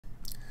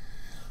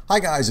Hi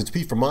guys, it's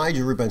Pete from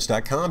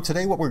MyJewelryBench.com.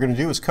 Today what we're going to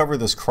do is cover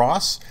this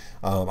cross.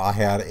 I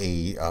had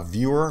a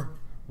viewer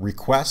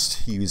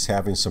request. He was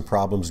having some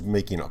problems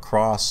making a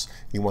cross.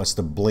 He wants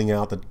to bling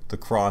out the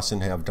cross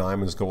and have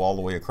diamonds go all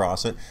the way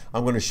across it.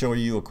 I'm going to show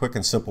you a quick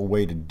and simple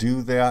way to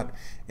do that.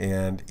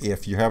 And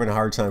if you're having a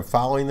hard time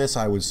following this,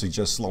 I would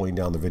suggest slowing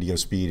down the video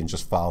speed and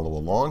just follow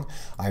along.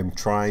 I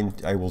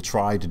will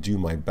try to do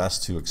my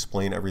best to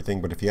explain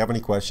everything, but if you have any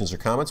questions or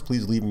comments,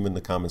 please leave them in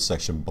the comment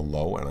section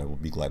below and I will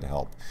be glad to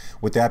help.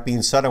 With that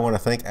being said, I want to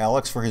thank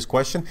Alex for his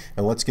question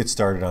and let's get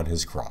started on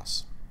his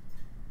cross.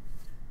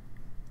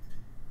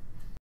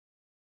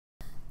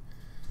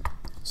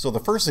 So the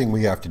first thing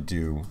we have to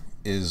do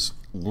is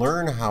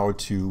learn how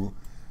to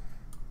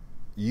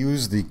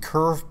use the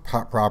curve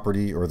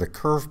property or the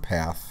curve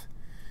path,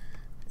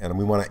 and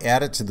we want to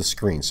add it to the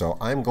screen. So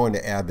I'm going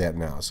to add that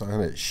now. So I'm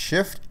going to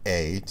Shift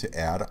A to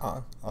add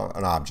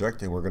an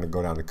object, and we're going to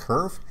go down to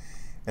curve,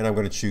 and I'm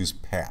going to choose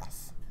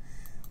path.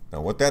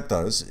 Now what that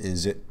does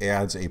is it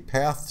adds a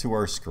path to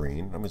our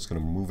screen. I'm just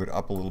going to move it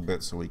up a little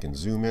bit so we can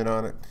zoom in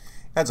on it.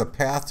 Adds a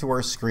path to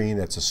our screen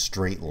that's a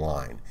straight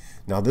line.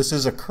 Now this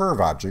is a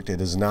curve object.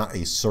 It is not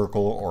a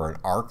circle or an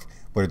arc,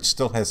 but it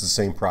still has the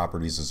same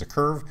properties as a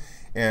curve.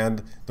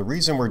 And the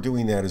reason we're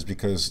doing that is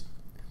because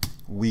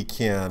we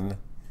can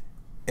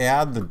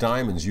add the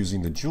diamonds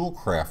using the Jewel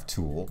Craft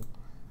tool.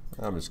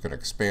 I'm just going to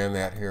expand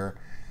that here.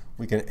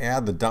 We can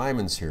add the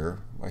diamonds here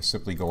by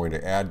simply going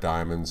to add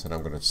diamonds, and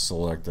I'm going to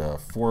select a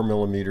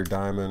 4mm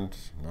diamond,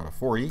 not a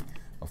 4E,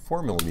 a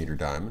 4mm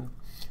diamond.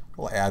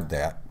 We'll add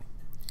that.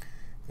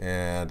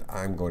 And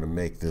I'm going to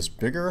make this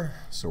bigger,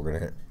 so we're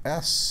going to hit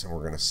S and we're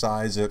going to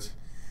size it,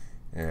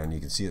 and you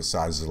can see it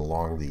sizes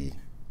along the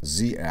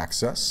Z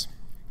axis.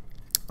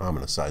 I'm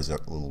going to size it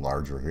a little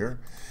larger here.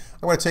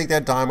 I'm going to take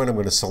that diamond, I'm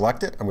going to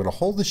select it, I'm going to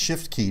hold the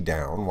Shift key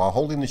down. While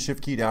holding the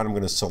Shift key down, I'm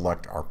going to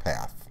select our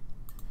path.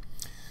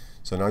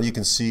 So now you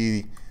can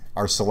see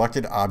our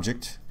selected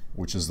object,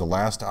 which is the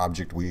last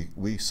object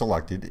we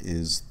selected,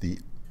 is the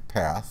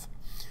path.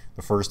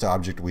 The first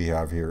object we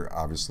have here,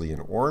 obviously in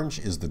orange,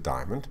 is the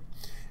diamond.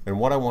 And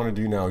what I want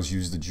to do now is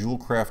use the Jewel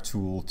Craft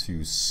tool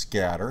to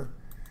scatter.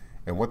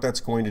 And what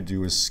that's going to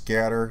do is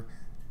scatter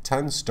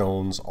 10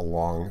 stones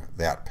along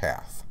that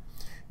path.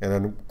 And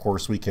then of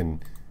course we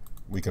can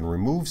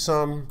remove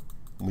some,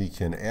 we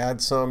can add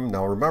some.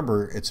 Now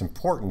remember, it's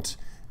important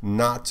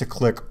not to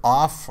click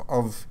off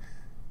of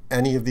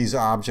any of these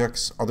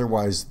objects,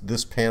 otherwise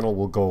this panel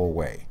will go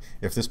away.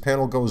 If this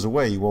panel goes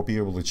away, you won't be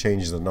able to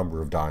change the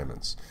number of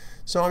diamonds.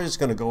 So I'm just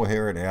going to go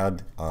here and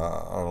add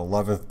an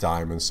 11th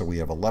diamond, so we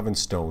have 11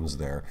 stones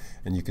there,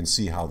 and you can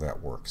see how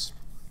that works.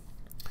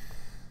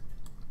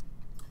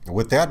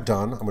 With that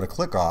done, I'm going to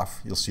click off.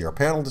 You'll see our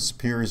panel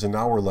disappears, and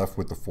now we're left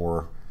with the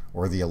 4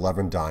 or the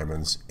 11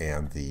 diamonds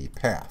and the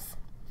path.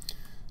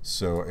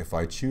 So if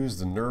I choose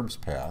the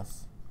NURBS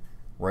path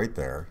right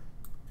there,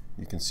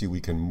 you can see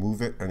we can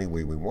move it any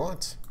way we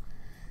want.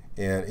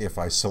 And if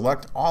I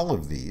select all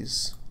of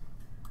these,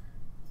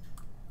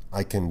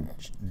 I can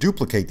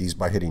duplicate these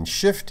by hitting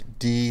Shift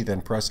D,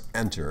 then press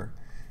Enter,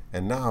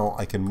 and now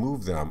I can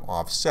move them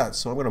offset.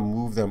 So I'm going to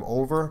move them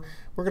over.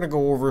 We're going to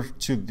go over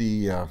to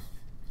the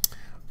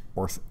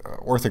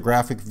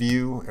orthographic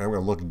view, and I'm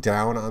going to look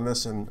down on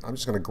this, and I'm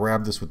just going to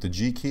grab this with the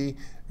G key,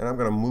 and I'm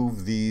going to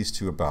move these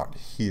to about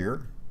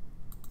here,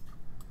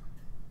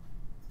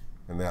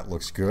 and that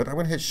looks good. I'm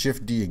going to hit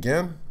Shift D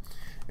again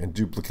and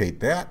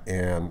duplicate that,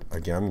 and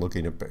again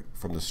looking at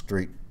from the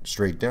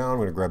straight down, I'm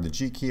going to grab the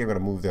G key, I'm going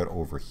to move that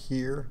over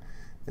here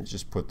and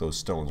just put those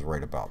stones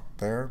right about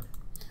there.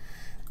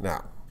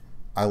 Now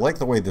I like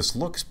the way this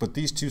looks, but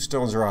these two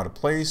stones are out of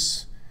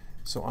place,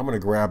 so I'm going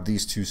to grab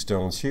these two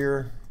stones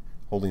here.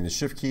 Holding the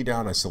Shift key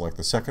down, I select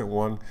the second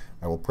one,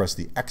 I will press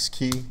the X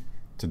key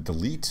to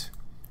delete,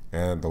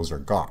 and those are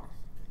gone.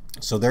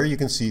 So there you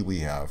can see we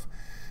have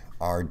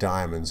our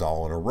diamonds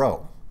all in a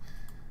row.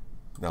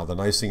 Now the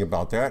nice thing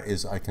about that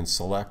is I can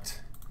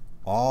select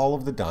all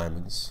of the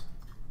diamonds,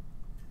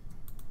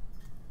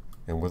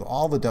 and with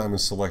all the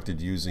diamonds selected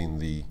using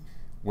the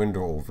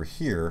window over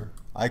here,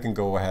 I can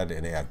go ahead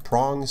and add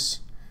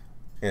prongs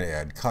and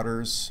add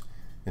cutters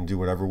and do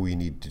whatever we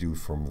need to do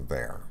from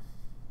there.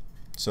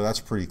 So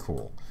that's pretty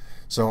cool.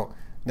 So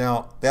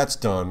now that's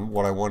done.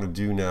 What I want to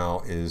do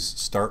now is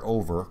start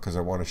over, because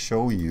I want to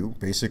show you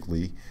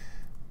basically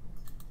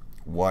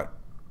what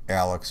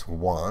Alex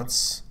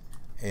wants,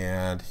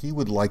 and he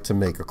would like to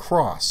make a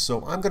cross.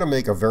 So I'm going to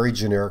make a very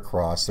generic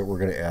cross that we're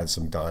going to add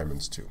some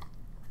diamonds to.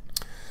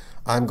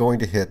 I'm going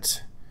to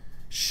hit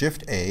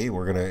Shift A,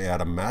 we're going to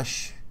add a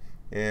mesh,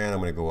 and I'm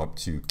going to go up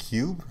to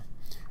cube,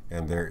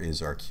 and there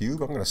is our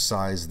cube. I'm going to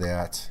size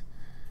that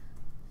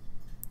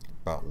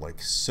about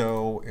like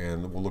so,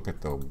 and we'll look at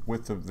the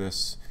width of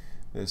this.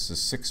 This is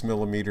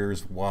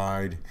 6mm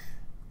wide,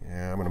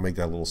 and I'm going to make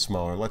that a little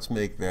smaller. Let's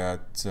make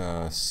that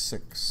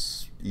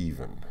 6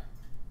 even.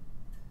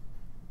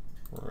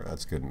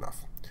 That's good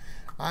enough.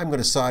 I'm going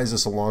to size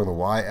this along the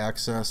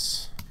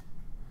y-axis,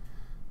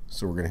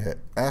 so we're going to hit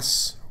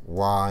S,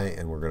 Y,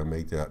 and we're going to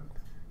make that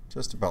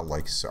just about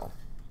like so.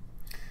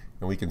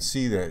 and we can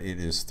see that it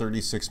is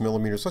 36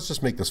 millimeters. Let's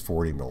just make this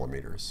 40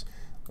 millimeters.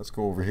 Let's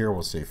go over here and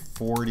we'll say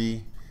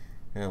 40,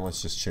 and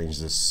let's just change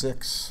this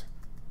 6.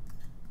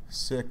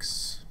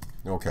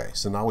 Okay,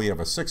 so now we have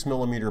a 6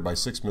 millimeter by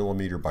 6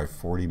 millimeter by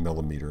 40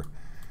 millimeter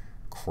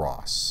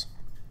cross.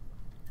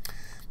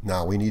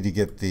 Now we need to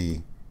get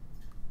the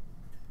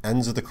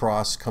ends of the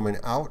cross coming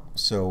out.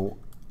 So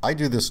I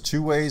do this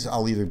two ways.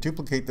 I'll either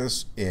duplicate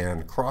this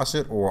and cross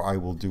it, or I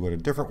will do it a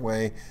different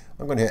way.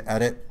 I'm going to hit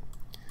Edit.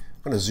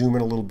 I'm going to zoom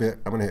in a little bit.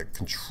 I'm going to hit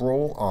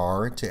Control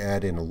R to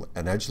add in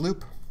an edge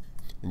loop.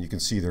 And you can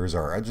see there's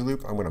our edge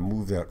loop. I'm going to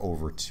move that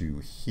over to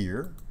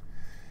here.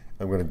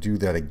 I'm going to do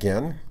that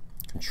again.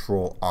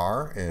 Control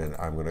R, and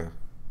I'm going to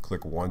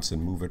click once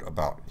and move it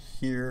about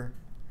here.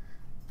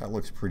 That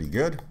looks pretty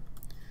good.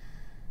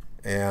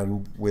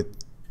 And with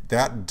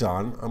that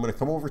done, I'm going to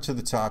come over to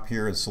the top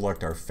here and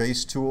select our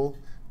face tool.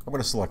 I'm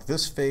going to select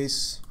this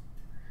face.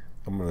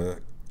 I'm going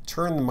to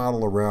turn the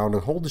model around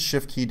and hold the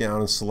shift key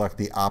down and select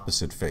the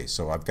opposite face.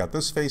 So I've got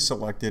this face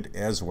selected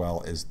as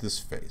well as this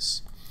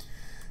face.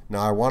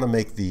 Now I want to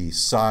make the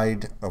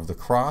side of the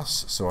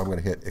cross, so I'm going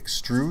to hit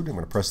extrude. I'm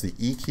going to press the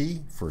E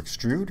key for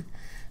extrude,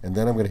 and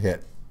then I'm going to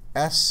hit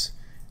S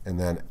and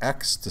then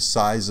X to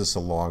size this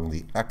along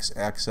the X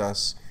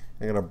axis.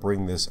 I'm going to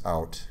bring this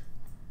out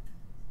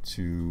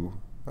to,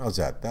 how's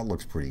that? That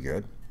looks pretty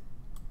good.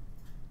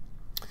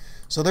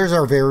 So there's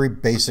our very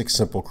basic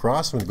simple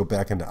cross. I'm going to go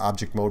back into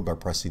object mode by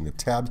pressing the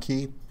tab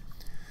key.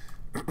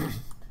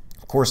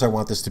 Of course I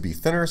want this to be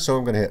thinner, so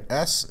I'm going to hit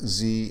S,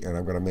 Z, and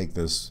I'm going to make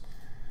this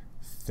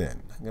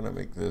thin. I'm going to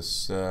make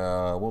this,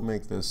 we'll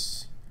make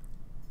this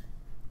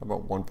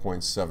about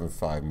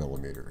 1.75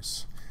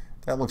 millimeters.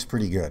 That looks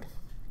pretty good.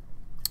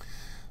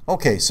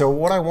 Okay, so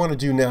what I want to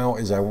do now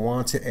is I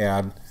want to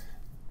add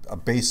a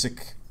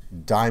basic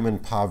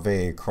diamond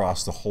pave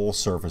across the whole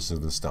surface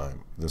of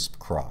this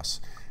cross.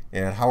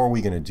 And how are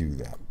we going to do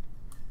that?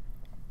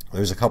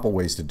 There's a couple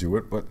ways to do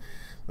it, but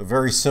a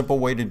very simple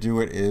way to do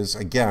it is,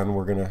 again,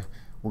 we're going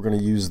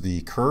to use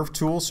the curve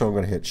tool. So I'm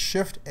going to hit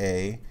Shift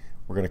A.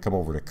 We're going to come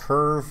over to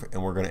curve,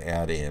 and we're going to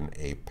add in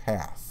a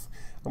path.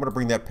 I'm going to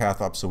bring that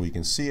path up so we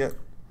can see it.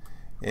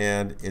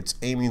 And it's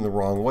aiming the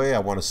wrong way. I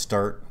want to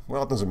start,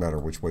 well, it doesn't matter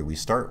which way we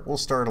start. We'll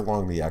start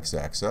along the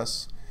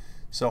x-axis.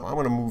 So I'm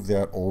going to move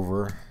that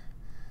over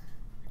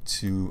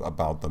to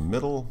about the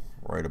middle,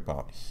 right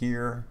about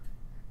here.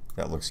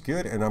 That looks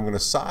good. And I'm going to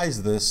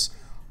size this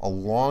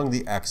along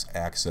the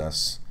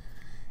x-axis.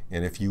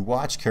 And if you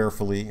watch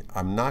carefully,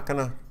 I'm not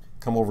going to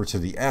come over to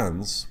the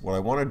ends. What I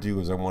want to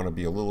do is I want to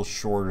be a little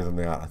shorter than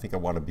that. I think I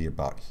want to be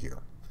about here.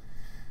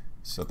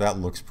 So that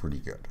looks pretty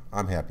good.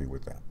 I'm happy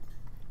with that.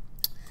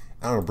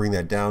 I'm going to bring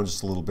that down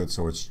just a little bit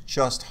so it's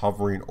just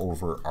hovering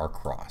over our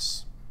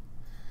cross.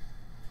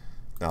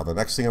 Now the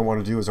next thing I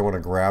want to do is I want to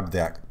grab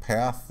that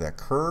path, that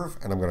curve,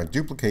 and I'm going to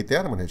duplicate that.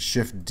 I'm going to hit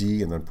Shift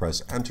D and then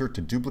press Enter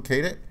to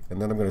duplicate it.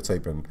 And then I'm going to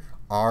type in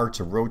R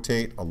to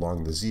rotate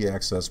along the Z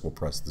axis. We'll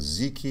press the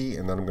Z key,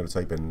 and then I'm going to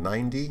type in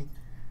 90.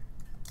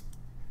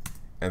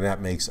 And that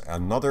makes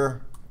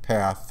another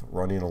path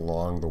running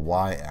along the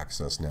Y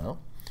axis now.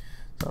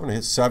 I'm going to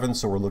hit 7,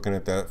 so we're looking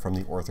at that from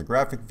the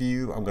orthographic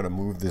view. I'm going to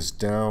move this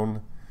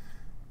down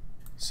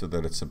so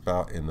that it's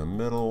about in the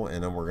middle,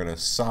 and then we're going to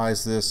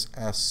size this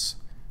S,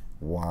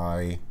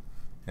 Y,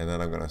 and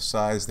then I'm going to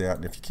size that.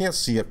 And if you can't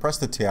see it, press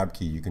the tab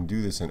key. You can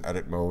do this in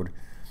edit mode,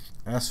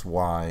 S,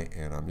 Y,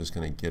 and I'm just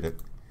going to get it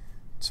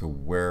to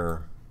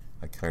where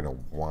I kind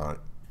of want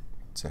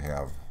to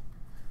have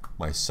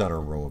my center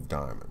row of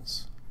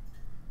diamonds.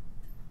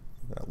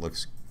 That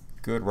looks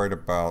good right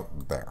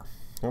about there.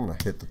 I'm going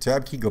to hit the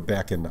tab key, go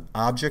back into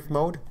object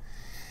mode.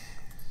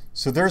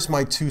 So there's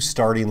my two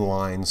starting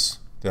lines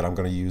that I'm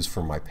going to use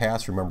for my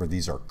paths. Remember,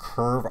 these are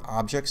curve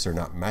objects. They're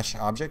not mesh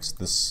objects.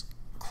 This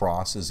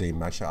cross is a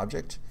mesh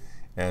object,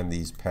 and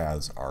these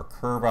paths are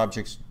curve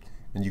objects.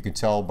 And you can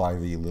tell by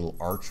the little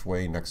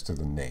archway next to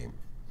the name.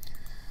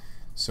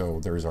 So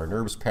there's our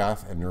NURBS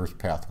path and NURBS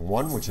path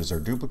 1, which is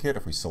our duplicate.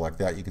 If we select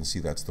that, you can see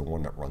that's the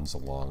one that runs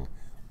along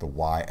the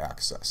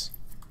Y-axis.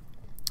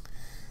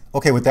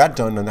 Okay, with that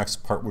done, the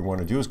next part we want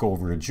to do is go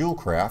over to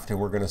Jewelcraft, and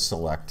we're going to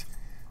select,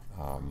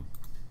 I'm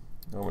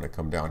going to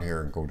come down here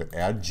and go to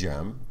Add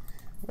Gem.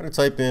 I'm going to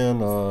type in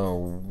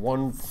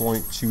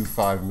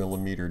 1.25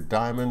 millimeter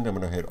diamond. I'm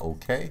going to hit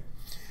OK,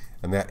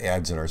 and that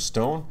adds in our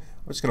stone.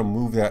 I'm just going to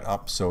move that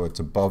up so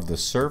it's above the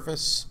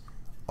surface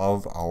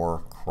of our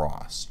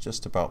cross,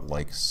 just about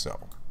like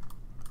so.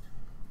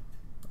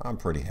 I'm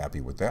pretty happy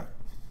with that.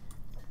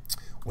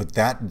 With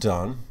that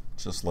done,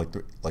 just like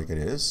it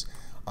is,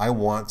 I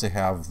want to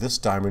have this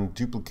diamond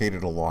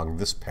duplicated along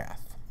this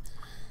path.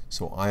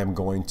 So I am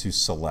going to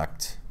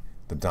select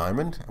the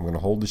diamond. I'm going to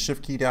hold the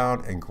Shift key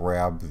down and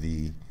grab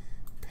the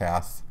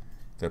path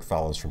that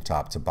follows from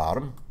top to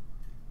bottom.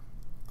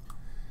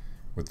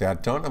 With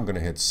that done, I'm going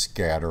to hit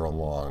Scatter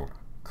along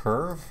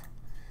Curve.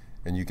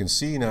 And you can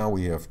see now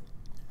we have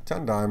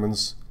 10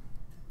 diamonds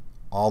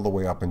all the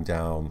way up and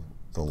down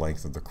the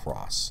length of the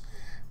cross.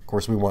 Of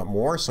course, we want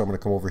more, so I'm going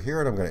to come over here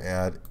and I'm going to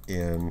add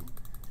in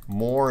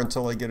more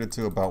until I get it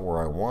to about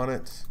where I want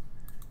it.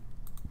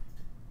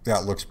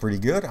 That looks pretty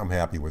good. I'm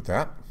happy with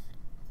that.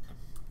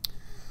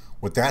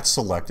 With that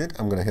selected,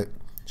 I'm going to hit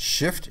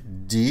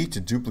Shift D to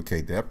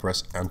duplicate that,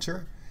 press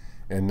Enter,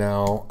 and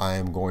now I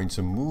am going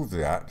to move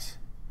that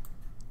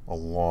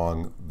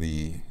along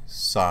the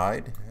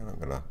side, and I'm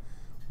going to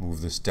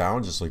move this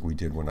down just like we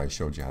did when I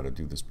showed you how to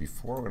do this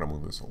before. I'm going to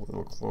move this a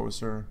little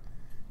closer,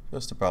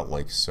 just about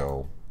like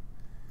so.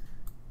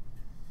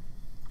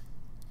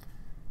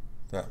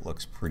 That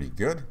looks pretty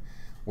good.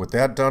 With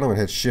that done, I'm going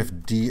to hit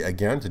Shift D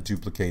again to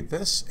duplicate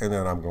this, and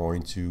then I'm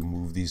going to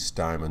move these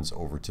diamonds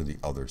over to the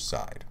other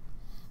side,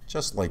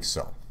 just like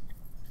so.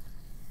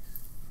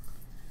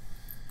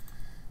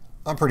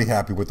 I'm pretty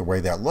happy with the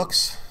way that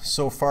looks.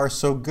 So far,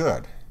 so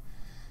good.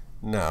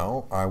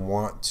 Now, I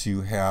want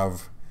to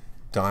have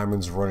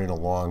diamonds running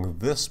along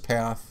this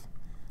path,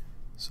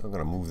 so I'm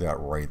going to move that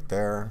right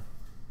there.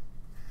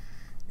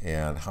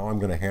 And how I'm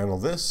going to handle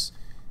this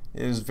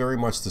is very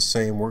much the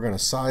same. We're going to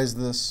size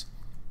this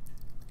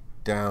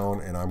down,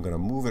 and I'm going to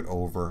move it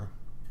over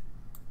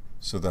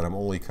so that I'm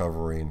only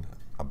covering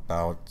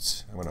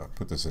about, I'm going to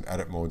put this in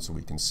edit mode so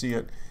we can see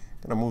it.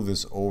 I'm going to move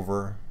this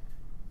over,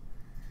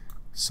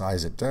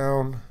 size it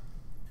down,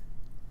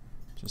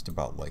 just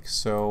about like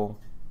so.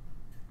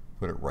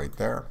 Put it right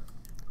there.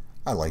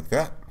 I like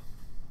that.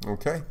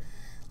 Okay,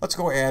 let's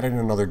go add in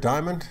another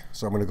diamond.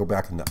 So I'm going to go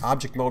back into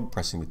object mode,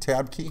 pressing the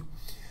tab key.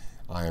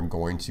 I am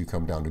going to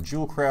come down to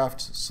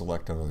Jewelcraft,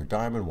 select another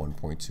diamond,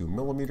 1.2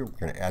 millimeter. We're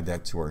going to add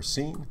that to our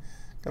scene.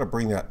 I'm going to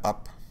bring that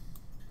up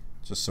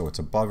just so it's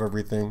above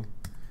everything.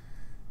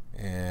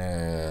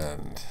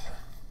 And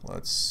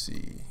let's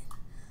see.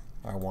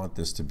 I want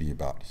this to be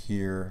about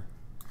here.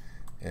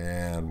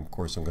 And of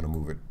course I'm going to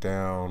move it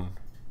down.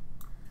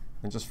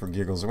 And just for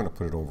giggles, I'm going to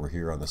put it over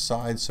here on the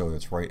side so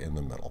it's right in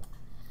the middle.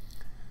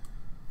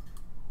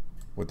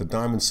 With the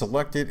diamond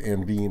selected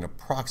and being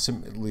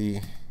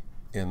approximately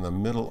in the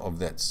middle of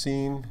that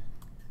scene,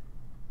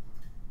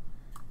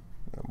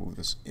 I'll move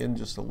this in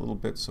just a little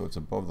bit so it's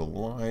above the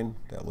line.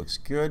 That looks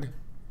good.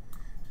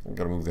 I'm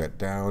going to move that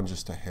down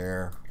just a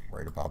hair,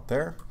 right about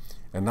there.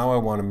 And now I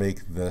want to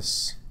make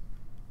this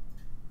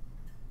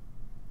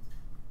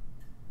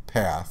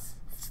path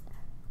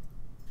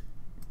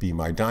be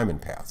my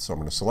diamond path. So I'm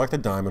going to select a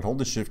diamond, hold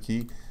the Shift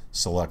key,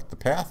 select the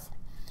path,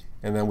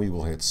 and then we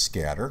will hit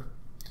Scatter.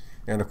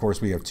 And of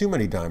course we have too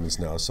many diamonds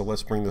now, so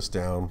let's bring this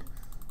down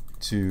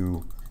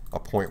to a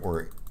point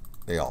where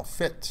they all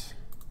fit.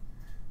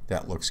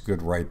 That looks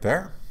good right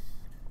there.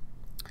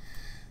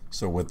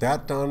 So with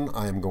that done,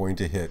 I am going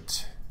to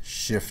hit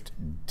Shift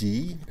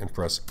D and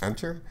press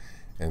Enter,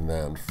 and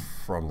then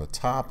from the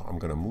top I'm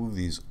going to move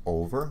these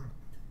over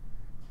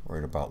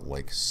right about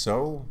like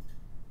so.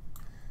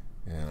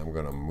 And I'm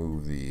going to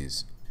move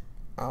these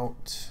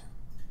out.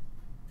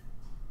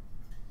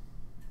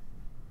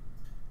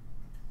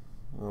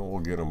 Well,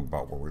 we'll get them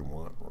about where we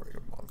want, right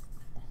about.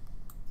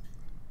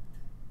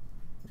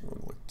 It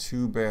doesn't look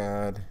too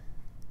bad.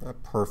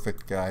 Not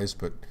perfect, guys,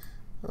 but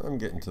I'm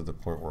getting to the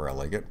point where I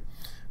like it.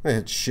 I'm going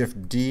to hit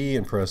Shift D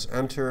and press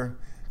Enter.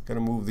 Going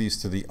to move these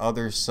to the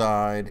other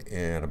side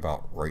and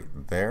about right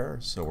there.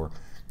 So we're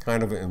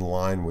kind of in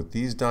line with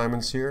these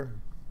diamonds here.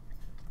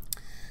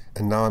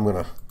 And now I'm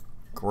going to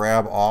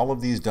grab all of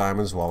these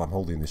diamonds while I'm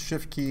holding the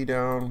Shift key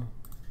down.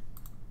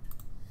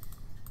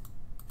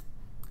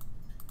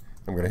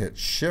 I'm going to hit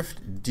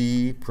Shift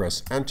D,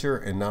 press Enter,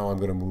 and now I'm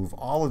going to move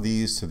all of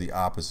these to the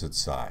opposite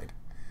side,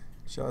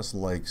 just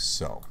like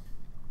so.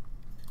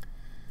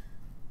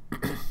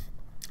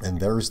 And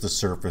there's the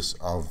surface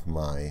of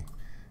my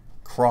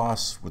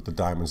cross with the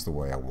diamonds the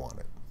way I want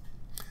it.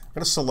 I'm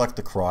going to select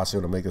the cross.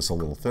 I'm going to make this a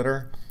little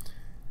thinner.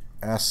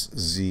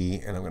 SZ,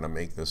 and I'm going to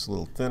make this a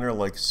little thinner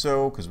like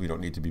so because we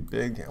don't need to be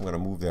big. I'm going to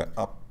move that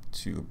up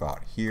to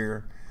about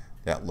here.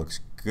 That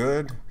looks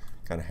good.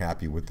 Kind of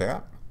happy with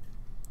that.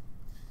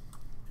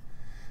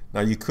 Now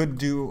you could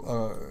do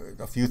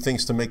a few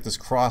things to make this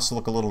cross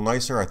look a little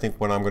nicer. I think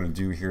what I'm going to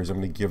do here is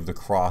I'm going to give the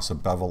cross a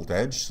beveled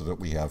edge so that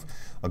we have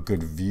a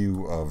good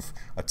view of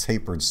a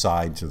tapered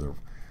side to the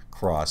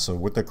cross. So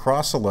with the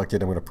cross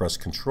selected, I'm going to press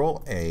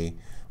Control A.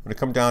 I'm going to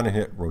come down and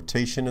hit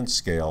Rotation and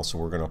Scale. So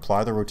we're going to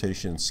apply the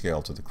rotation and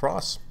scale to the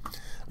cross.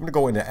 I'm going to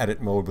go into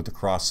edit mode with the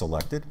cross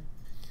selected.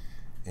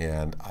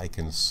 And I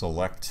can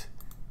select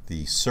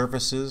the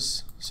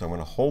surfaces. So I'm going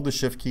to hold the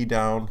Shift key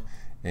down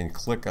and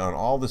click on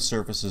all the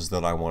surfaces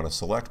that I want to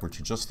select, which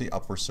are just the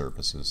upper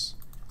surfaces.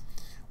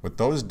 With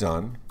those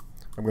done,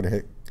 I'm going to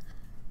hit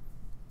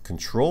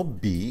Control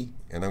B,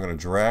 and I'm going to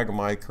drag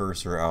my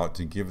cursor out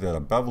to give that a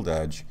beveled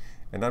edge.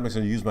 And I'm just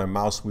going to use my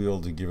mouse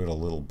wheel to give it a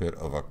little bit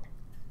of a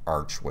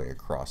archway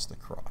across the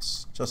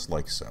cross, just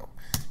like so.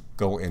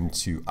 Go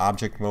into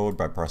object mode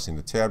by pressing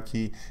the tab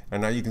key,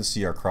 and now you can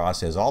see our cross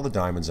has all the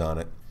diamonds on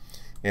it,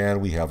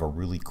 and we have a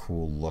really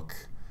cool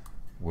look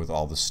with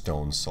all the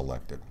stones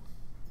selected.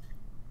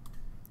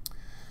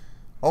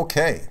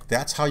 Okay,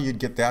 that's how you'd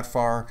get that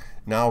far.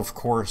 Now, of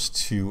course,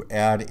 to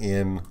add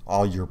in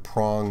all your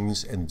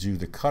prongs and do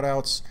the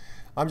cutouts,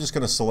 I'm just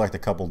going to select a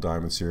couple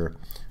diamonds here.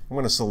 I'm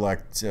going to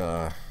select,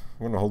 I'm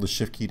going to hold the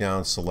Shift key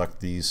down, select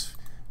these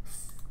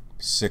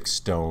 6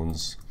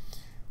 stones.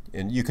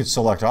 And you could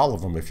select all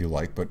of them if you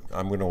like, but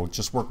I'm going to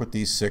just work with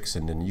these 6,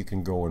 and then you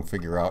can go and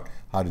figure out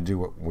how to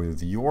do it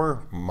with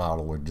your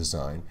model or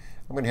design.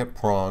 I'm going to hit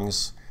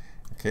prongs.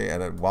 Okay,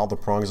 and while the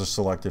prongs are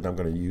selected, I'm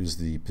going to use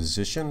the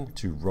position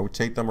to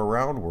rotate them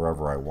around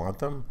wherever I want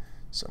them.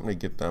 So I'm going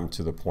to get them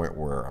to the point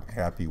where I'm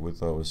happy with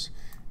those.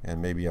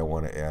 And maybe I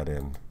want to add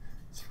in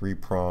 3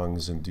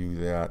 prongs and do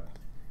that.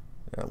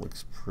 That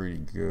looks pretty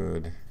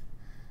good.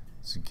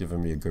 It's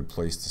giving me a good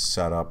place to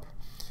set up.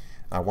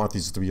 I want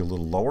these to be a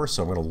little lower,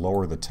 so I'm going to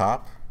lower the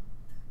top,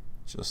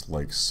 just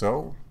like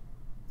so.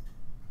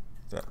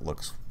 That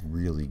looks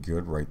really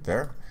good right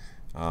there.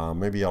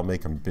 Maybe I'll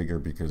make them bigger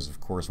because,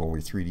 of course, when we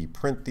 3D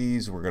print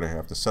these, we're going to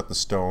have to set the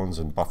stones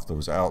and buff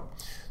those out.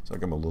 So I'll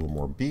give them a little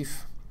more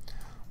beef.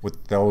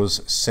 With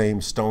those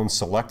same stones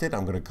selected,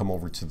 I'm going to come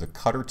over to the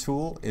cutter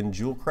tool in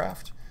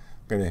Jewelcraft.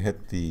 I'm going to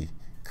hit the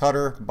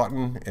cutter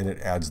button, and it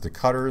adds the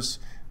cutters.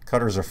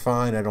 Cutters are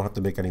fine. I don't have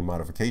to make any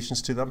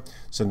modifications to them.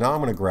 So now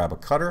I'm going to grab a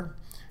cutter.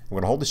 I'm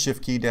going to hold the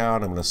shift key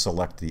down. I'm going to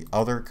select the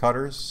other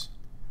cutters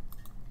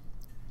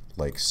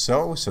like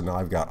so. So now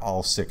I've got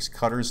all 6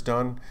 cutters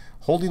done.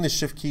 Holding the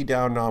shift key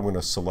down now, I'm going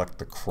to select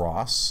the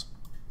cross.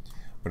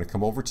 I'm going to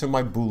come over to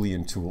my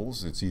Boolean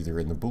tools. It's either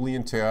in the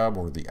Boolean tab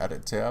or the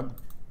Edit tab.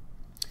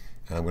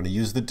 And I'm going to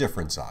use the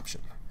difference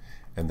option.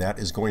 And that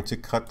is going to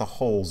cut the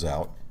holes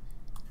out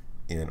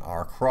in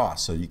our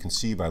cross. So you can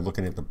see by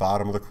looking at the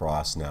bottom of the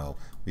cross now,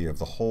 we have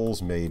the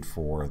holes made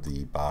for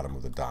the bottom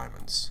of the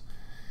diamonds.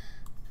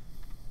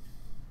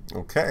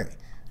 Okay,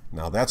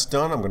 now that's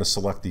done. I'm going to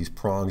select these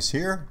prongs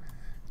here.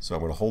 So I'm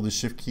going to hold the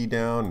shift key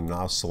down and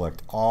now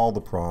select all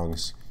the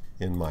prongs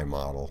in my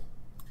model.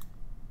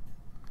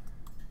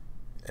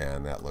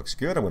 And that looks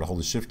good. I'm going to hold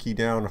the shift key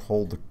down,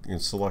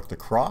 and select the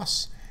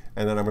cross.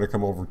 And then I'm going to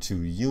come over to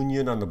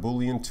Union on the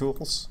Boolean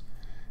tools.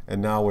 And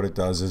now what it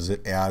does is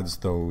it adds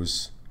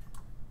those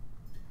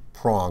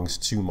prongs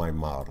to my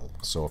model.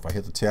 So if I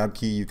hit the tab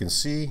key, you can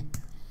see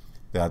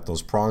that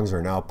those prongs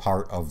are now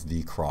part of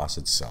the cross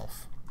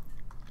itself.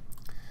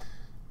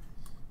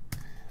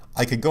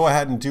 I could go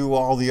ahead and do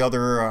all the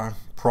other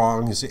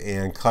prongs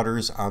and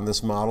cutters on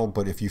this model,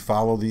 but if you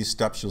follow these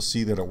steps, you'll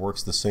see that it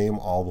works the same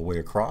all the way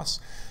across.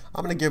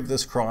 I'm going to give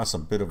this cross a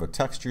bit of a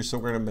texture, so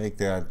we're going to make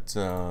that,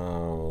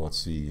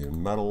 let's see,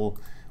 in metal,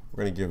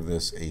 we're going to give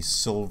this a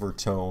silver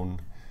tone.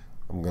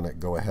 I'm going to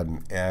go ahead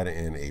and add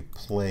in a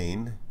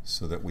plane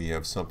so that we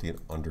have something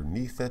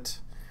underneath it.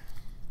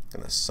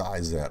 I'm going to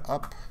size that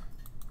up.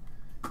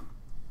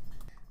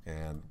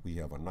 And we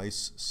have a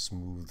nice,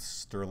 smooth,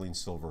 sterling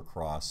silver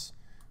cross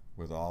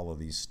with all of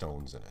these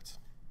stones in it.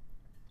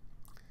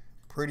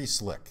 Pretty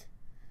slick.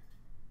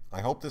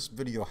 I hope this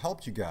video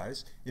helped you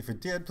guys. If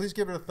it did, please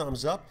give it a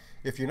thumbs up.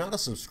 If you're not a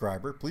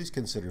subscriber, please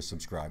consider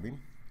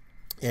subscribing.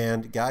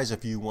 And guys,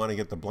 if you want to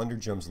get the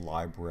BlenderGems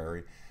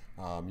library,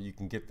 you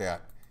can get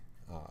that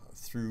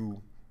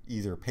through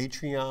either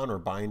Patreon or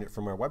buying it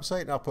from our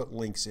website. And I'll put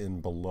links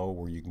in below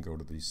where you can go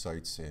to these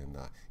sites and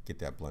get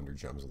that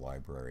BlenderGems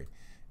library,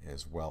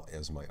 as well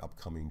as my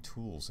upcoming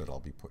tools that I'll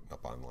be putting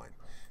up online.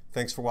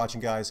 Thanks for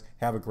watching, guys.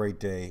 Have a great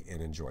day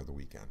and enjoy the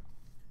weekend.